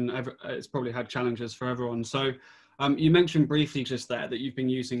 I mean, it's probably had challenges for everyone. So you mentioned briefly just there that you've been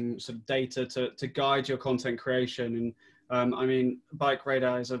using sort of data to guide your content creation, I mean, Bike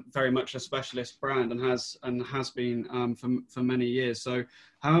Radar is very much a specialist brand and has been for many years. So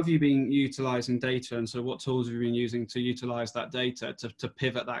how have you been utilizing data, and so what tools have you been using to utilize that data to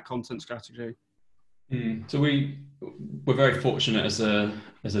pivot that content strategy? So we're very fortunate as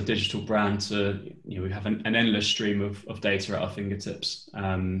a digital brand to, we have an endless stream of data at our fingertips,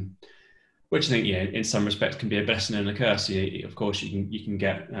 which I think, in some respects can be a blessing and a curse. Of course, you can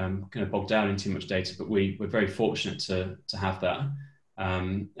get kind of bogged down in too much data, but we're very fortunate to have that,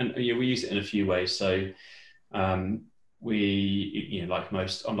 and we use it in a few ways. So we, like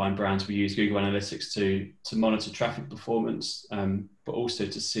most online brands, we use Google Analytics to monitor traffic performance, but also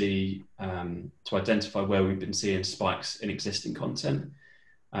to see to identify where we've been seeing spikes in existing content.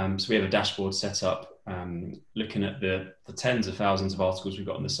 So we have a dashboard set up looking at the tens of thousands of articles we've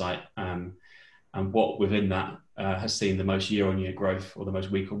got on the site, and what within that has seen the most year-on-year growth or the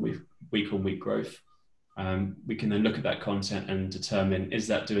most week-on-week growth. We can then look at that content and determine, is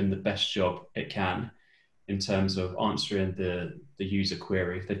that doing the best job it can in terms of answering the user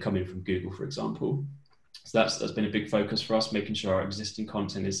query if they come in from Google, for example. So that's been a big focus for us, making sure our existing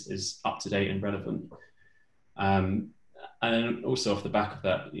content is up to date and relevant. And then also off the back of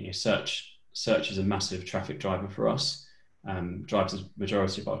that, search is a massive traffic driver for us, drives the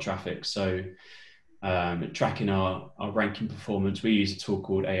majority of our traffic. So tracking our ranking performance, we use a tool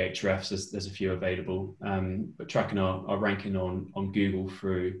called Ahrefs. There's a few available, but tracking our ranking on Google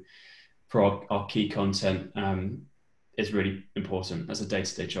for our key content is really important as a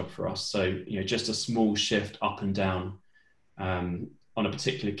day-to-day job for us. So just a small shift up and down on a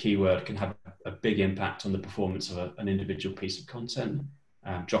particular keyword can have a big impact on the performance of an individual piece of content.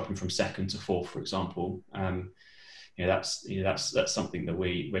 Dropping from second to fourth, for example, that's something that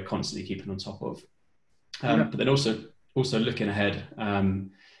we're constantly keeping on top of. But then also looking ahead,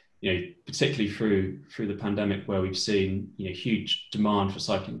 particularly through the pandemic, where we've seen huge demand for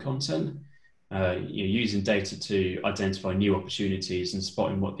cycling content, using data to identify new opportunities and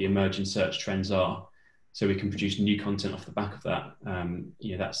spotting what the emerging search trends are, so we can produce new content off the back of that.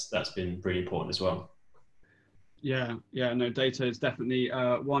 That's been really important as well. Yeah, no, data is definitely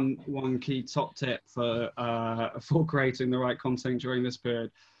one key top tip for creating the right content during this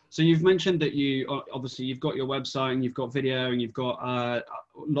period. So you've mentioned that you've got your website and you've got video and you've got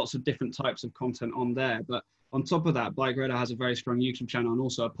lots of different types of content on there. But on top of that, Bike Radar has a very strong YouTube channel and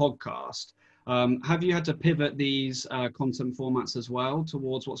also a podcast. Have you had to pivot these content formats as well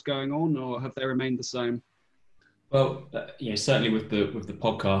towards what's going on, or have they remained the same? Well, certainly with the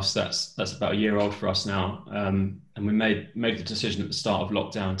podcast, that's about a year old for us now, and we made the decision at the start of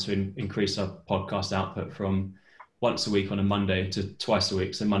lockdown to increase our podcast output from once a week on a Monday to twice a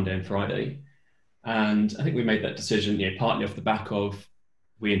week, so Monday and Friday. And I think we made that decision, partly off the back of,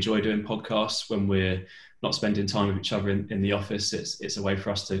 we enjoy doing podcasts when we're not spending time with each other in the office. It's a way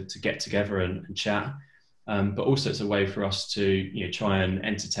for us to get together and chat, but also it's a way for us to try and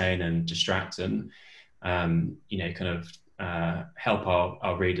entertain and distract and help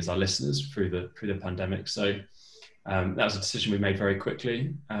our readers, our listeners through the pandemic. So that was a decision we made very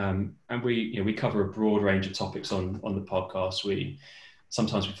quickly, and we cover a broad range of topics on the podcast.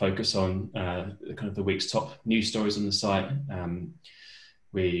 Sometimes we focus on the week's top news stories on the site.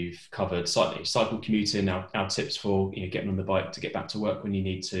 We've covered cycle commuting, our tips for getting on the bike to get back to work when you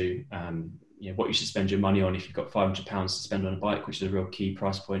need to, what you should spend your money on if you've got £500 to spend on a bike, which is a real key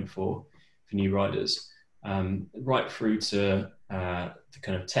price point for new riders, right through to the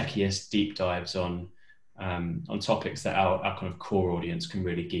kind of techiest deep dives on topics that our kind of core audience can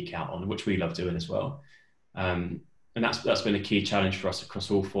really geek out on, which we love doing as well. And that's been a key challenge for us across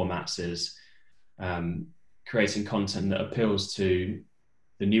all formats, is creating content that appeals to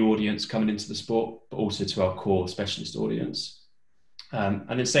the new audience coming into the sport, but also to our core specialist audience. And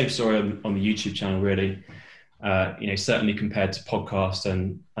then same story on the YouTube channel, really. Certainly compared to podcast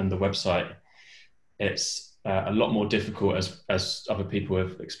and the website, it's a lot more difficult, as other people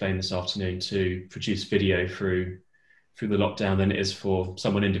have explained this afternoon, to produce video through the lockdown than it is for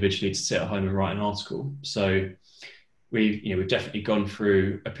someone individually to sit at home and write an article. So we've definitely gone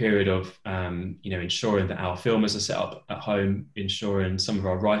through a period of ensuring that our filmers are set up at home, ensuring some of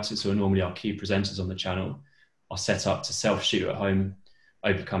our writers, who are normally our key presenters on the channel, are set up to self-shoot at home,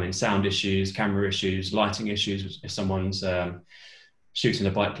 overcoming sound issues, camera issues, lighting issues if someone's shooting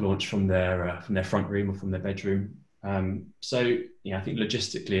a bike launch from their front room or from their bedroom. So I think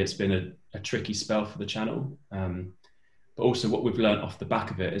logistically it's been a tricky spell for the channel. But also what we've learned off the back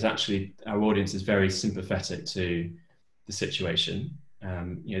of it is actually our audience is very sympathetic to the situation.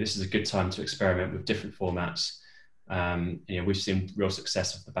 This is a good time to experiment with different formats. We've seen real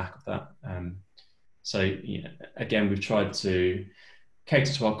success off the back of that. So again, we've tried to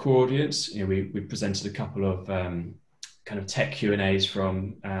cater to our core audience. We presented a couple of kind of tech Q&As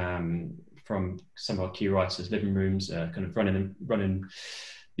from some of our key writers' living rooms, kind of running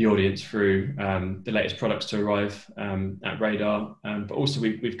the audience through the latest products to arrive at Radar. But also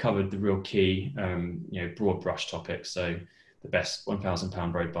we've covered the real key, broad brush topics. So the best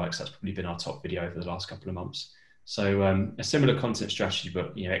 £1,000 road bikes, that's probably been our top video over the last couple of months. So a similar content strategy,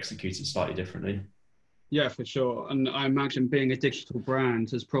 but executed slightly differently. Yeah, for sure. And I imagine being a digital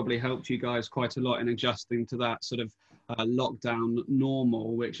brand has probably helped you guys quite a lot in adjusting to that sort of lockdown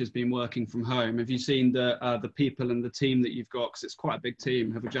normal, which has been working from home. Have you seen the people and the team that you've got, because it's quite a big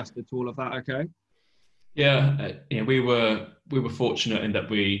team, have adjusted to all of that okay? Yeah, we were fortunate in that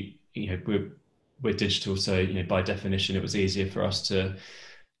we're digital, so by definition it was easier for us to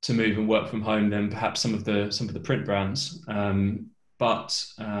move and work from home than perhaps some of the print brands. So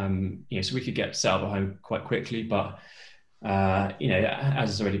we could get set up at home quite quickly. But as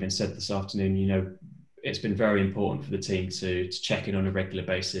has already been said this afternoon, it's been very important for the team to check in on a regular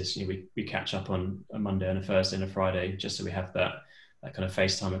basis. We catch up on a Monday and a Thursday and a Friday, just so we have that kind of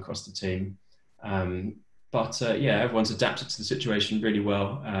FaceTime across the team. Everyone's adapted to the situation really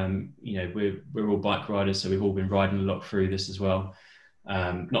well. We're all bike riders, so we've all been riding a lot through this as well.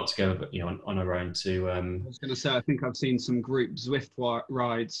 Not together, but on our own too. I was going to say, I think I've seen some group Zwift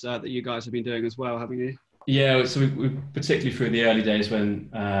rides that you guys have been doing as well, haven't you? Yeah, so we particularly through the early days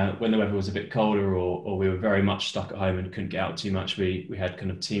when the weather was a bit colder, or we were very much stuck at home and couldn't get out too much. We had kind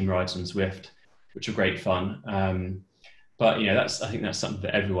of team rides on Zwift, which were great fun. But I think that's something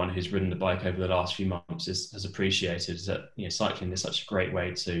that everyone who's ridden the bike over the last few months has appreciated, is that cycling is such a great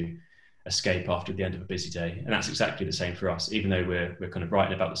way to escape after the end of a busy day. And that's exactly the same for us. Even though we're kind of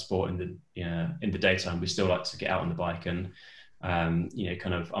writing about the sport in the daytime, we still like to get out on the bike and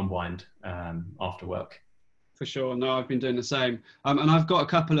kind of unwind after work. For sure. No, I've been doing the same. And I've got a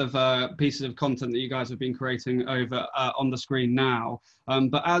couple of pieces of content that you guys have been creating over on the screen now.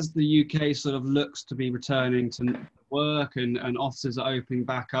 But as the UK sort of looks to be returning to work and offices are opening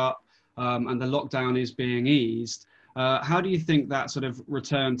back up and the lockdown is being eased, how do you think that sort of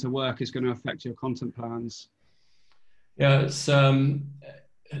return to work is going to affect your content plans? Yeah, it's so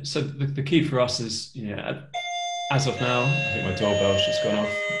the key for us is, as of now, I think my doorbell's just gone off,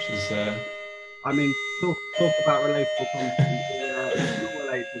 which is I mean, talk about relatable content. We'll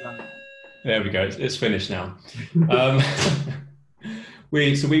relate to that. There we go. It's finished now.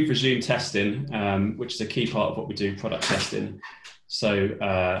 We've resumed testing, which is a key part of what we do, product testing. So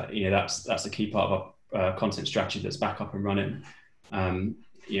that's a key part of our content strategy that's back up and running.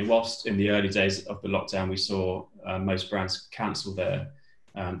 Whilst in the early days of the lockdown, we saw most brands cancel their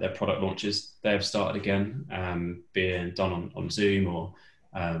product launches, they have started again, being done on Zoom or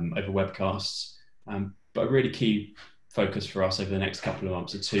over webcasts. But a really key focus for us over the next couple of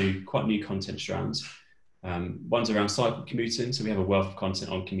months are two quite new content strands. One's around cycle commuting, so we have a wealth of content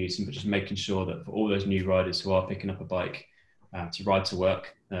on commuting, but just making sure that for all those new riders who are picking up a bike to ride to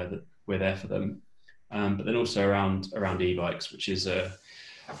work, that we're there for them. But then also around e-bikes, which is a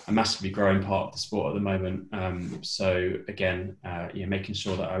massively growing part of the sport at the moment. So again, making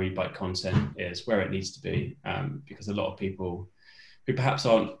sure that our e-bike content is where it needs to be, because a lot of people who perhaps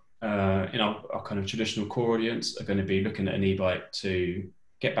aren't in our kind of traditional core audience are going to be looking at an e-bike to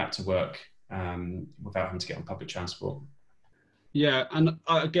get back to work without having to get on public transport. Yeah, and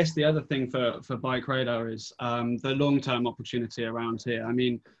I guess the other thing for Bike Radar is the long-term opportunity around here. I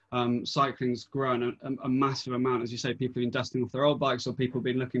mean, cycling's grown a massive amount. As you say, people have been dusting off their old bikes, or people have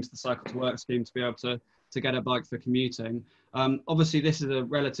been looking to the Cycle to Work scheme to be able to get a bike for commuting. Obviously, this is a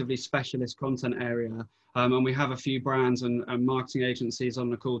relatively specialist content area, and we have a few brands and marketing agencies on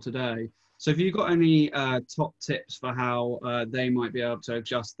the call today. So have you got any top tips for how they might be able to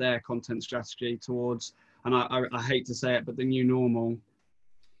adjust their content strategy towards, and I hate to say it, but the new normal?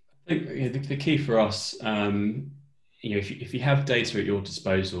 I think the key for us, if you have data at your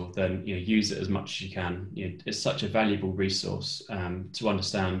disposal, then use it as much as you can. It's such a valuable resource to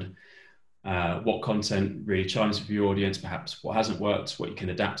understand what content really chimes with your audience, perhaps what hasn't worked, what you can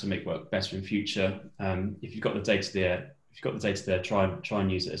adapt to make work better in future. If you've got the data there, try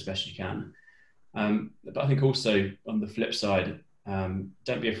and use it as best you can. But I think also on the flip side,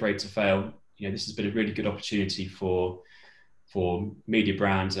 don't be afraid to fail. This has been a really good opportunity for media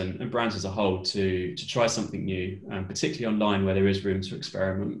brands and brands as a whole to try something new, particularly online where there is room to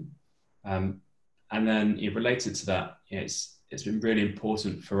experiment. And then related to that, it's been really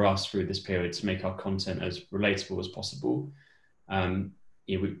important for us through this period to make our content as relatable as possible.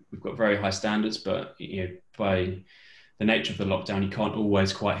 We've got very high standards, but by the nature of the lockdown, you can't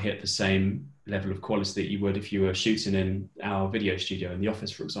always quite hit the same level of quality that you would if you were shooting in our video studio in the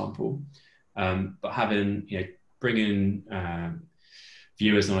office, for example. But having, bringing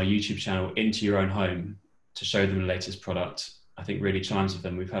viewers on our YouTube channel into your own home to show them the latest product, I think really chimes with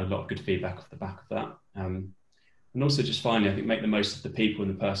them. We've had a lot of good feedback off the back of that. And also just finally, I think make the most of the people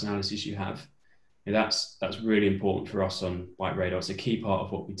and the personalities you have. That's really important for us on Byte Radar. It's a key part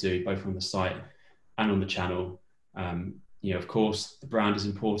of what we do, both on the site and on the channel. Of course, the brand is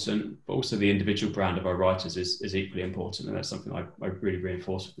important, but also the individual brand of our writers is equally important. And that's something I really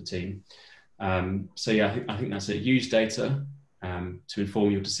reinforce with the team. I think that's it. Use data to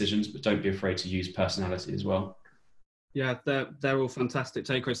inform your decisions, but don't be afraid to use personality as well. Yeah, they're all fantastic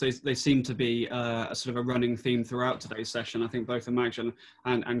takeaways. They seem to be a sort of a running theme throughout today's session. I think both Imagine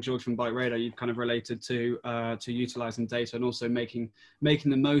and George from Byte Radar, you've kind of related to utilising data and also making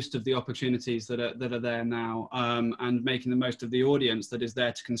the most of the opportunities that are there now, and making the most of the audience that is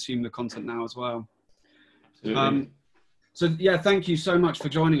there to consume the content now as well. So yeah, thank you so much for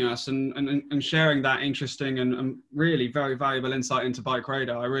joining us and sharing that interesting and really very valuable insight into Byte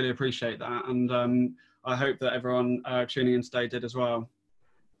Radar. I really appreciate that, and I hope that everyone tuning in today did as well.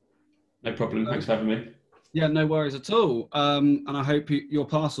 No problem. Thanks for having me. Yeah, no worries at all. And I hope your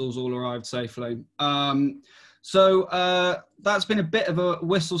parcels all arrived safely. So that's been a bit of a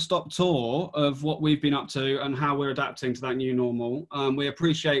whistle-stop tour of what we've been up to and how we're adapting to that new normal. We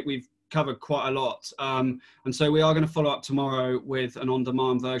appreciate we've covered quite a lot. And so we are going to follow up tomorrow with an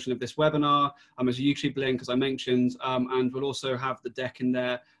on-demand version of this webinar. There's a YouTube link, as I mentioned, and we'll also have the deck in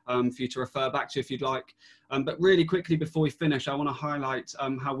there for you to refer back to if you'd like. But really quickly before we finish, I want to highlight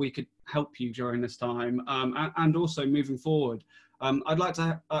how we could help you during this time and also moving forward. I'd like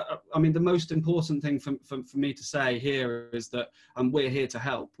to, the most important thing for me to say here is that we're here to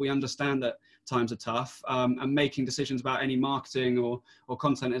help. We understand that times are tough, and making decisions about any marketing or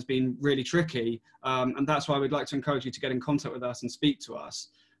content has been really tricky. And that's why we'd like to encourage you to get in contact with us and speak to us.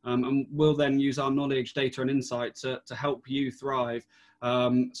 And we'll then use our knowledge, data and insight to help you thrive.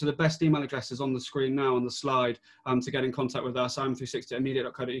 So the best email address is on the screen now on the slide to get in contact with us,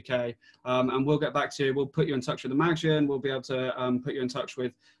 im360@media.co.uk, and we'll get back to you. We'll put you in touch with Imagine. We'll be able to put you in touch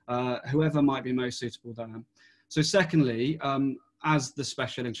with whoever might be most suitable there. So secondly, as the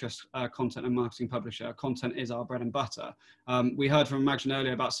special interest content and marketing publisher, content is our bread and butter. We heard from Imagine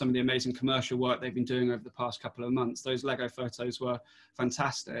earlier about some of the amazing commercial work they've been doing over the past couple of months. Those Lego photos were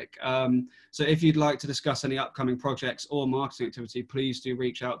fantastic. So if you'd like to discuss any upcoming projects or marketing activity, please do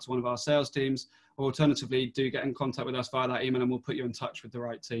reach out to one of our sales teams, or alternatively, do get in contact with us via that email and we'll put you in touch with the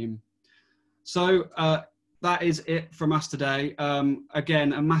right team. So that is it from us today.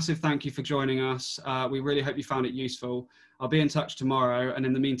 Again, a massive thank you for joining us. We really hope you found it useful. I'll be in touch tomorrow. And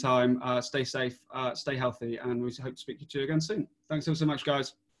in the meantime, stay safe, stay healthy, and we hope to speak to you again soon. Thanks so much,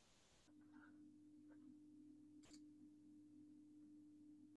 guys.